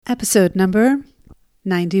Episode number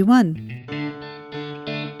 91.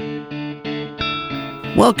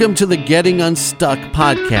 Welcome to the Getting Unstuck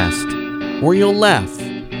podcast, where you'll laugh,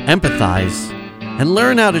 empathize, and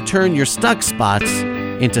learn how to turn your stuck spots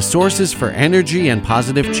into sources for energy and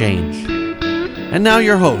positive change. And now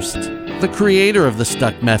your host, the creator of the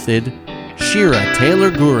Stuck Method, Shira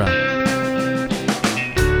Taylor-Gura.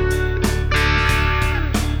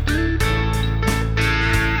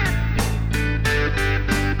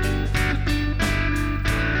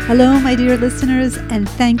 Hello, my dear listeners, and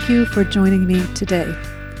thank you for joining me today.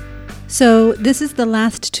 So this is the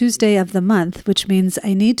last Tuesday of the month, which means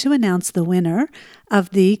I need to announce the winner of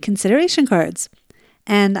the consideration cards.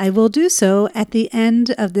 And I will do so at the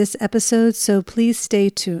end of this episode, so please stay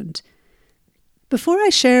tuned. Before I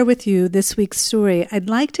share with you this week's story, I'd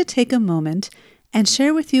like to take a moment and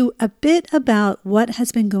share with you a bit about what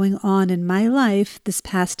has been going on in my life this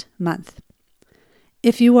past month.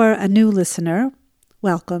 If you are a new listener,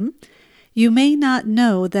 welcome. You may not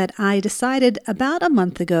know that I decided about a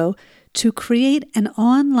month ago to create an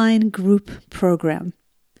online group program.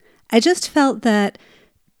 I just felt that,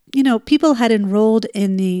 people had enrolled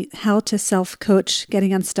in the How to Self-Coach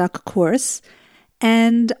Getting Unstuck course,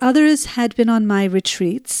 and others had been on my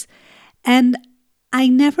retreats, and I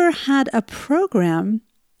never had a program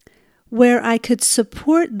where I could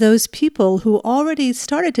support those people who already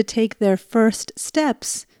started to take their first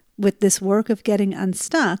steps with this work of getting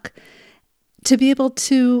unstuck, to be able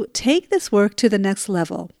to take this work to the next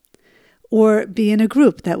level, or be in a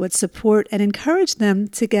group that would support and encourage them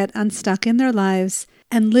to get unstuck in their lives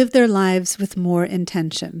and live their lives with more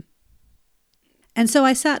intention. And so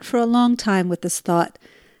I sat for a long time with this thought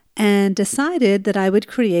and decided that I would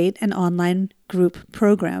create an online group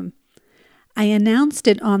program. I announced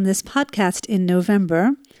it on this podcast in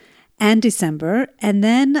November and December, and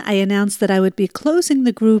then I announced that I would be closing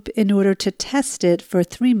the group in order to test it for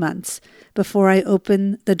 3 months before I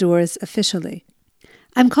open the doors officially.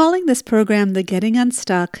 I'm calling this program the Getting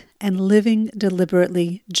Unstuck and Living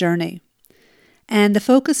Deliberately Journey. And the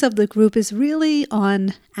focus of the group is really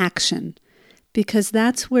on action, because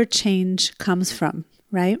that's where change comes from,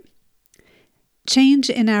 right? Change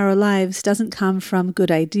in our lives doesn't come from good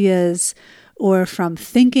ideas or from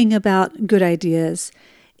thinking about good ideas.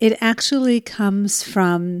 It actually comes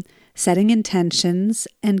from setting intentions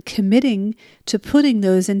and committing to putting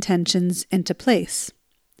those intentions into place.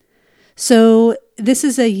 So this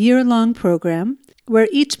is a year-long program where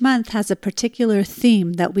each month has a particular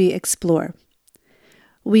theme that we explore.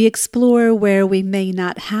 We explore where we may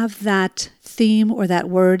not have that theme or that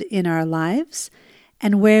word in our lives,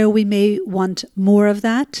 and where we may want more of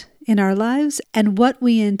that in our lives, and what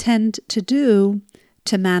we intend to do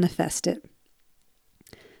to manifest it.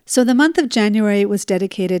 So the month of January was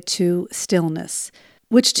dedicated to stillness,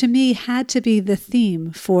 which to me had to be the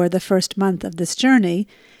theme for the first month of this journey,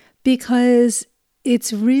 because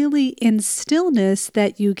it's really in stillness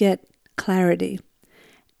that you get clarity.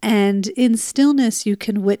 And in stillness, you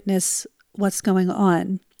can witness what's going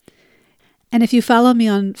on. And if you follow me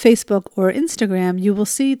on Facebook or Instagram, you will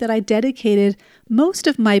see that I dedicated most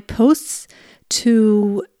of my posts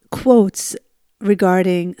to quotes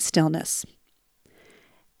regarding stillness.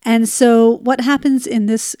 And so what happens in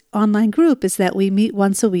this online group is that we meet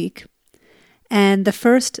once a week, and the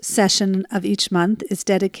first session of each month is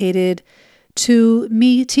dedicated to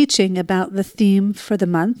me teaching about the theme for the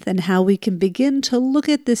month and how we can begin to look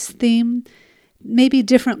at this theme maybe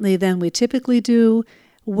differently than we typically do,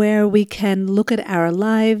 where we can look at our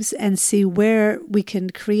lives and see where we can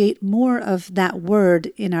create more of that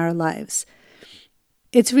word in our lives.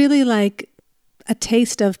 It's really like a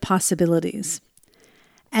taste of possibilities.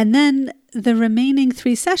 And then the remaining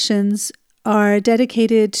 3 sessions are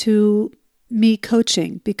dedicated to me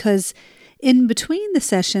coaching, because in between the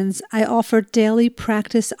sessions, I offer daily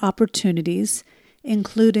practice opportunities,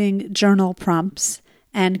 including journal prompts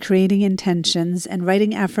and creating intentions and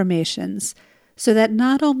writing affirmations, so that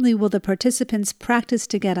not only will the participants practice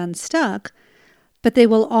to get unstuck, but they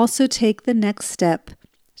will also take the next step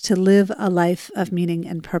to live a life of meaning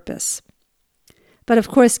and purpose. But of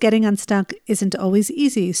course, getting unstuck isn't always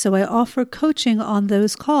easy, so I offer coaching on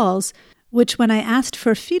those calls, which when I asked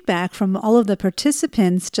for feedback from all of the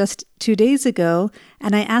participants just 2 days ago,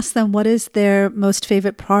 and I asked them what is their most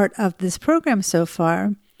favorite part of this program so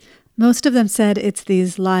far, most of them said it's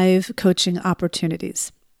these live coaching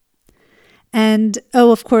opportunities. And,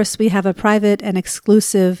 of course, we have a private and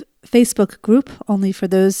exclusive Facebook group only for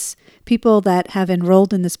those people that have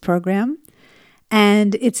enrolled in this program.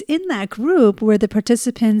 And it's in that group where the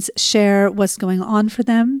participants share what's going on for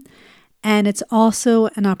them. And it's also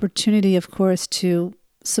an opportunity, of course, to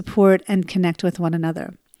support, and connect with one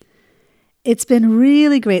another. It's been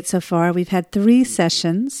really great so far. We've had 3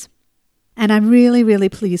 sessions, and I'm really, really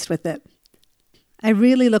pleased with it. I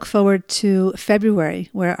really look forward to February,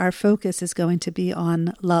 where our focus is going to be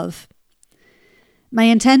on love. My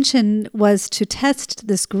intention was to test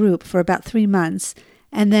this group for about 3 months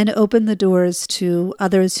and then open the doors to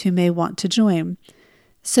others who may want to join.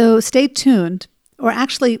 So stay tuned, or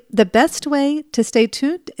actually the best way to stay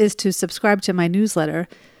tuned is to subscribe to my newsletter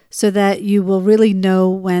so that you will really know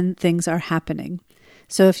when things are happening.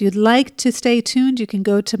 So if you'd like to stay tuned, you can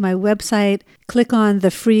go to my website, click on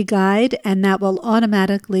the free guide, and that will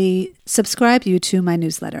automatically subscribe you to my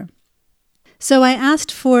newsletter. So I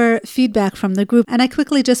asked for feedback from the group, and I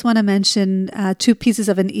quickly just want to mention 2 pieces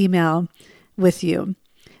of an email with you.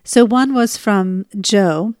 So one was from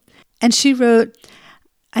Jo, and she wrote,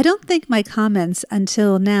 "I don't think my comments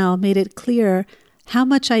until now made it clear how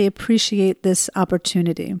much I appreciate this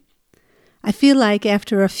opportunity. I feel like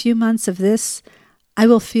after a few months of this, I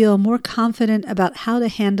will feel more confident about how to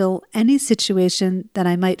handle any situation that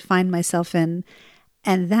I might find myself in,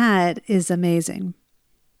 and that is amazing."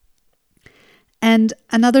 And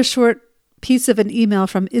another short piece of an email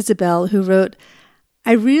from Isabel, who wrote,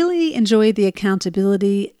 "I really enjoy the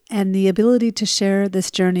accountability and the ability to share this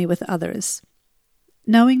journey with others.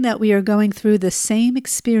 Knowing that we are going through the same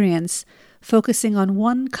experience, focusing on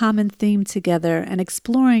one common theme together and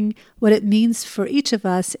exploring what it means for each of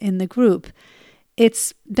us in the group,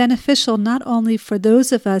 it's beneficial not only for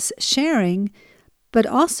those of us sharing, but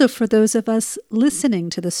also for those of us listening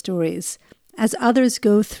to the stories as others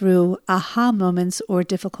go through aha moments or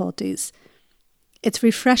difficulties. It's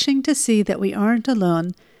refreshing to see that we aren't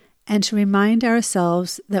alone and to remind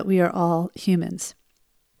ourselves that we are all humans."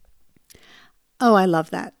 Oh, I love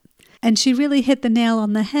that. And she really hit the nail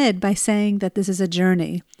on the head by saying that this is a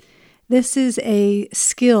journey. This is a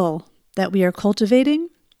skill that we are cultivating,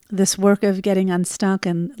 this work of getting unstuck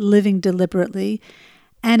and living deliberately,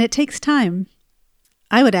 and it takes time.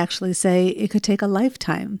 I would actually say it could take a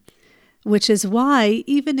lifetime, which is why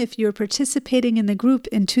even if you're participating in the group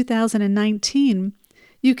in 2019,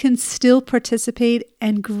 you can still participate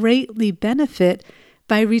and greatly benefit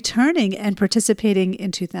by returning and participating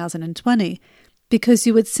in 2020. Because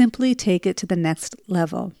you would simply take it to the next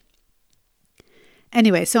level.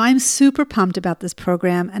 Anyway, so I'm super pumped about this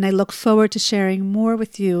program, and I look forward to sharing more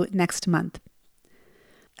with you next month.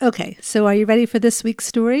 Okay, so are you ready for this week's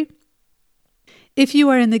story? If you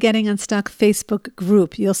are in the Getting Unstuck Facebook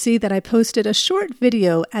group, you'll see that I posted a short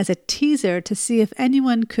video as a teaser to see if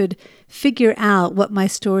anyone could figure out what my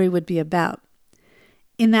story would be about.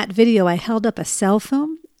 In that video, I held up a cell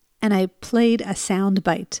phone and I played a sound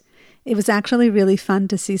bite. It was actually really fun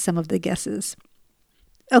to see some of the guesses.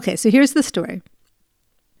 Okay, so here's the story.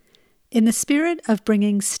 In the spirit of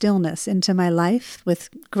bringing stillness into my life with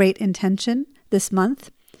great intention this month,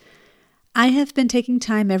 I have been taking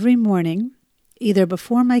time every morning, either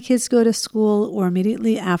before my kids go to school or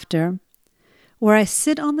immediately after, where I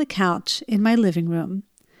sit on the couch in my living room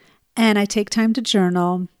and I take time to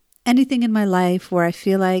journal anything in my life where I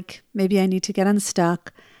feel like maybe I need to get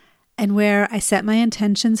unstuck, and where I set my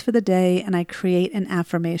intentions for the day and I create an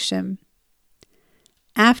affirmation.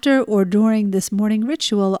 After or during this morning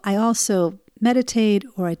ritual, I also meditate,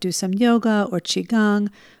 or I do some yoga or qigong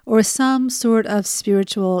or some sort of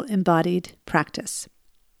spiritual embodied practice.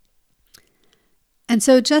 And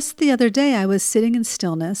so just the other day, I was sitting in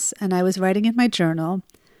stillness and I was writing in my journal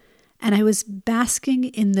and I was basking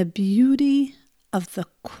in the beauty of the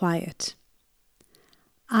quiet.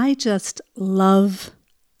 I just love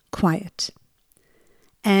quiet.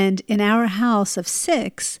 And in our house of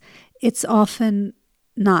 6, it's often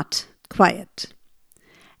not quiet.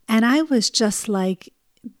 And I was just like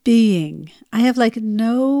being. I have like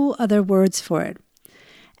no other words for it.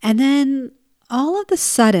 And then all of a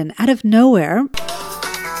sudden, out of nowhere,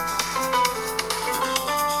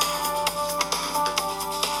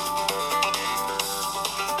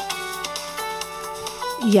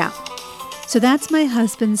 yeah. So that's my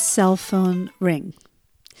husband's cell phone ring.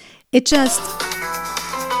 It just...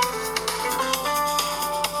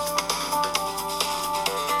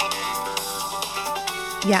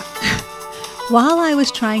 yeah. While I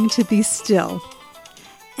was trying to be still.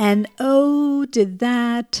 And oh, did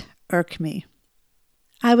that irk me.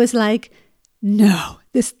 I was like, no,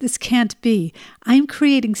 this can't be. I'm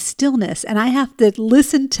creating stillness and I have to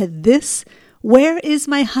listen to this. Where is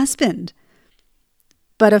my husband?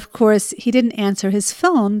 But of course, he didn't answer his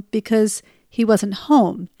phone because he wasn't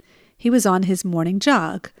home. He was on his morning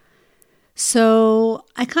jog. So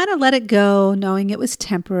I kind of let it go, knowing it was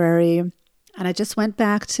temporary. And I just went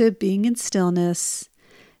back to being in stillness.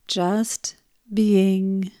 just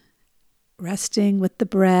being, resting with the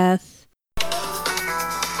breath.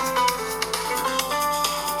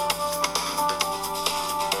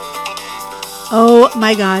 Oh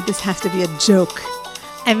my God, this has to be a joke.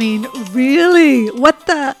 I mean, really? What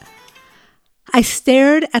the? I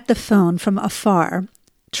stared at the phone from afar,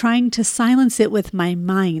 trying to silence it with my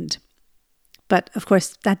mind. But of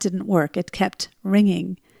course, that didn't work. It kept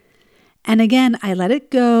ringing. And again, I let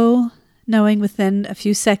it go, knowing within a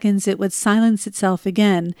few seconds it would silence itself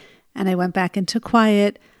again. And I went back into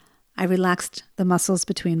quiet. I relaxed the muscles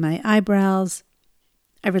between my eyebrows.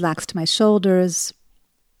 I relaxed my shoulders.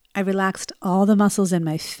 I relaxed all the muscles in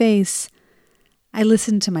my face. I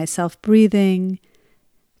listened to myself breathing.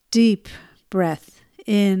 Deep breath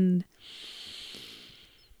in.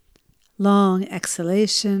 Long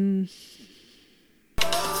exhalation.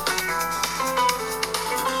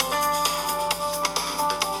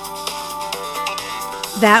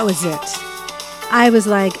 That was it. I was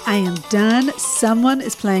like, I am done. Someone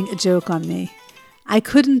is playing a joke on me. I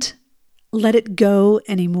couldn't let it go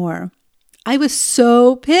anymore. I was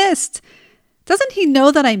so pissed. Doesn't he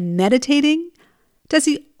know that I'm meditating? Does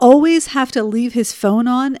he always have to leave his phone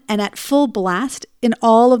on and at full blast in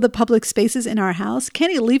all of the public spaces in our house?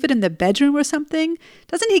 Can't he leave it in the bedroom or something?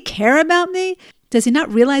 Doesn't he care about me? Does he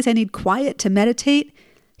not realize I need quiet to meditate?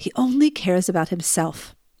 He only cares about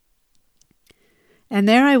himself. And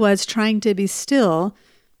there I was trying to be still,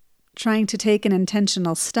 trying to take an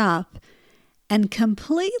intentional stop, and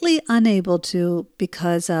completely unable to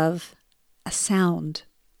because of a sound.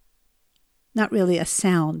 Not really a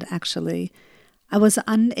sound, actually. I was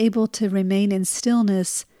unable to remain in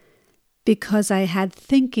stillness because I had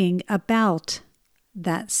thinking about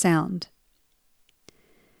that sound.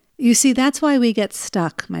 You see, that's why we get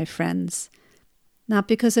stuck, my friends. Not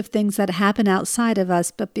because of things that happen outside of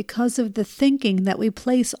us, but because of the thinking that we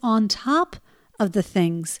place on top of the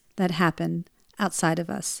things that happen outside of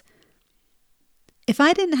us. If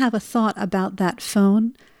I didn't have a thought about that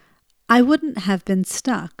phone, I wouldn't have been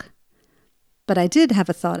stuck. But I did have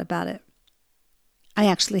a thought about it. I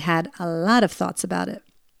actually had a lot of thoughts about it.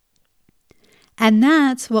 And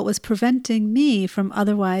that's what was preventing me from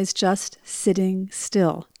otherwise just sitting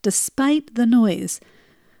still, despite the noise,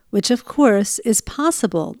 which of course is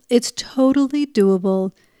possible. It's totally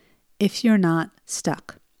doable if you're not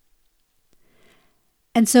stuck.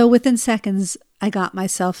 And so within seconds, I got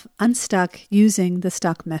myself unstuck using the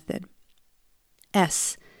stuck method.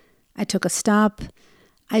 S. I took a stop.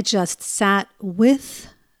 I just sat with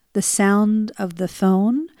the sound of the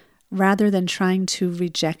phone rather than trying to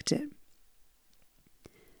reject it.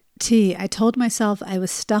 T. I told myself I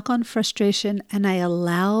was stuck on frustration and I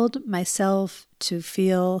allowed myself to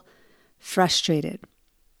feel frustrated.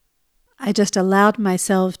 I just allowed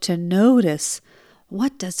myself to notice,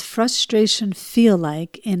 what does frustration feel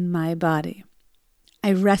like in my body?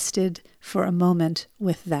 I rested for a moment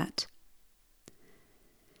with that.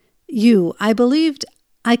 U. I believed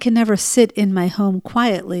I can never sit in my home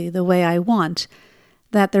quietly the way I want,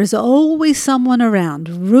 that there's always someone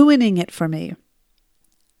around ruining it for me.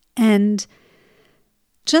 And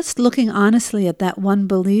just looking honestly at that one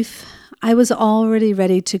belief, I was already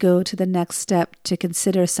ready to go to the next step to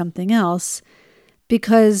consider something else,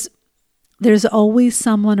 because there's always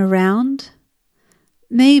someone around.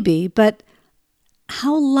 Maybe, but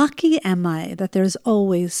how lucky am I that there's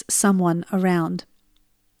always someone around?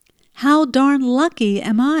 How darn lucky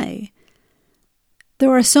am I? There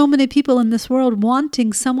are so many people in this world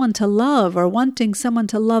wanting someone to love or wanting someone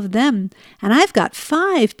to love them. And I've got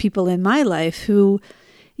 5 people in my life who,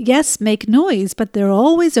 yes, make noise, but they're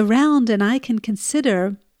always around, and I can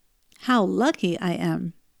consider how lucky I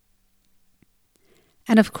am.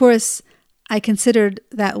 And of course, I considered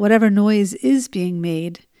that whatever noise is being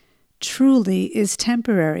made truly is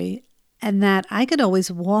temporary, and that I could always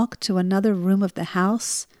walk to another room of the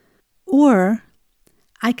house, or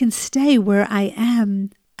I can stay where I am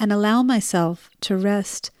and allow myself to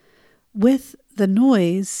rest with the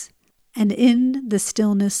noise and in the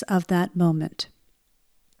stillness of that moment.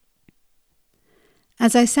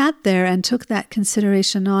 As I sat there and took that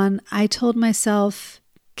consideration on, I told myself,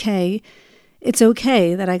 Kay, it's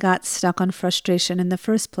okay that I got stuck on frustration in the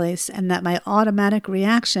first place and that my automatic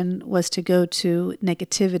reaction was to go to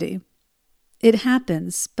negativity. It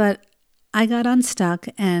happens, but I got unstuck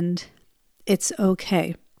and it's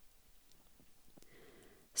okay.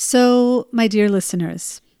 So, my dear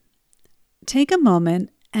listeners, take a moment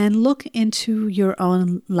and look into your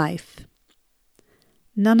own life.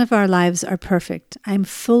 None of our lives are perfect. I'm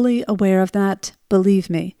fully aware of that, believe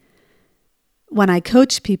me. When I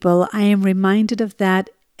coach people, I am reminded of that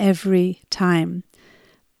every time.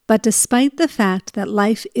 But despite the fact that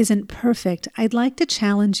life isn't perfect, I'd like to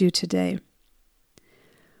challenge you today.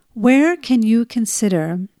 Where can you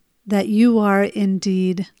consider that you are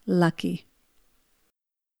indeed lucky?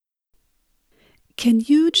 Can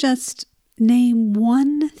you just name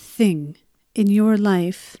one thing in your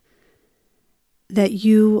life that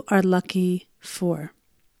you are lucky for?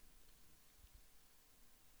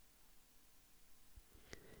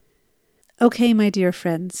 Okay, my dear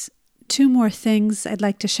friends, 2 more things I'd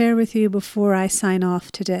like to share with you before I sign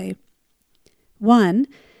off today. 1,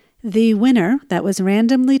 the winner that was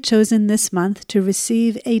randomly chosen this month to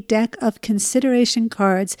receive a deck of consideration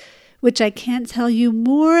cards, which I can't tell you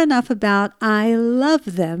more enough about, I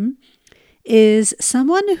love them, is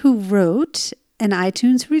someone who wrote an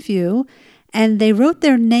iTunes review, and they wrote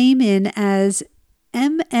their name in as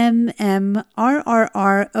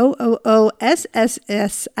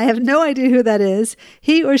MMMRRROOOSSS. I have no idea who that is.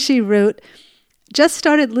 He or she wrote, "Just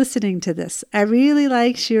started listening to this. I really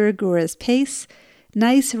like Shira Gura's pace.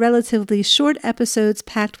 Nice, relatively short episodes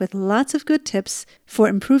packed with lots of good tips for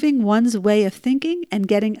improving one's way of thinking and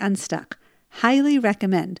getting unstuck. Highly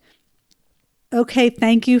recommend." Okay,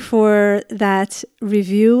 thank you for that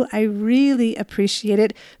review. I really appreciate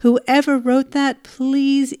it. Whoever wrote that,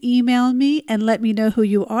 please email me and let me know who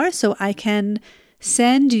you are so I can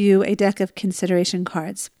send you a deck of consideration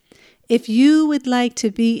cards. If you would like to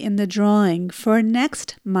be in the drawing for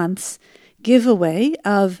next month's giveaway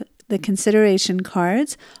of the consideration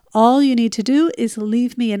cards, all you need to do is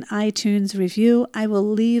leave me an iTunes review. I will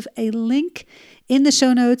leave a link in the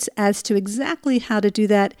show notes as to exactly how to do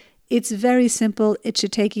that. It's very simple. It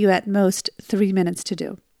should take you at most 3 minutes to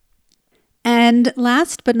do. And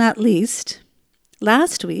last but not least,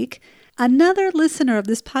 last week, another listener of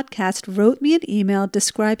this podcast wrote me an email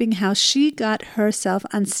describing how she got herself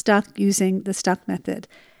unstuck using the Stuck method.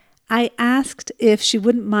 I asked if she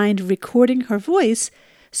wouldn't mind recording her voice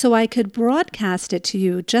so I could broadcast it to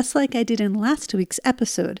you just like I did in last week's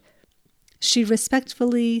episode. She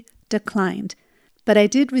respectfully declined, but I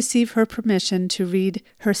did receive her permission to read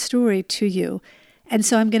her story to you. And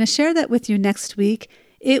so I'm going to share that with you next week.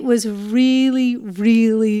 It was really,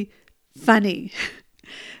 really funny,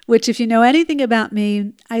 which if you know anything about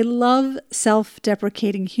me, I love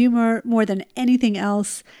self-deprecating humor more than anything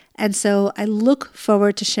else. And so I look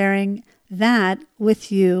forward to sharing that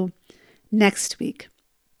with you next week.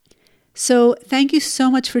 So thank you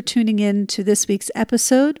so much for tuning in to this week's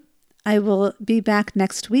episode. I will be back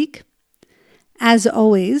next week. As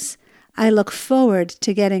always, I look forward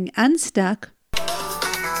to getting unstuck.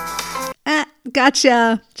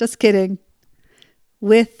 Gotcha. Just kidding.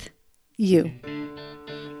 With you.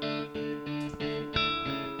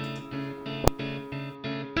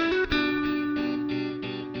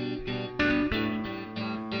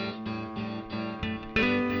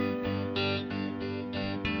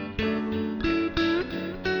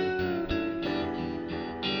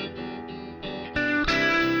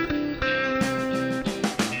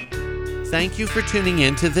 Thank you for tuning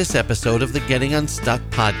in to this episode of the Getting Unstuck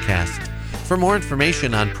podcast. For more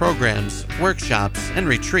information on programs, workshops, and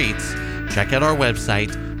retreats, check out our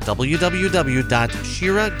website,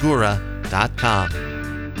 www.shiragura.com.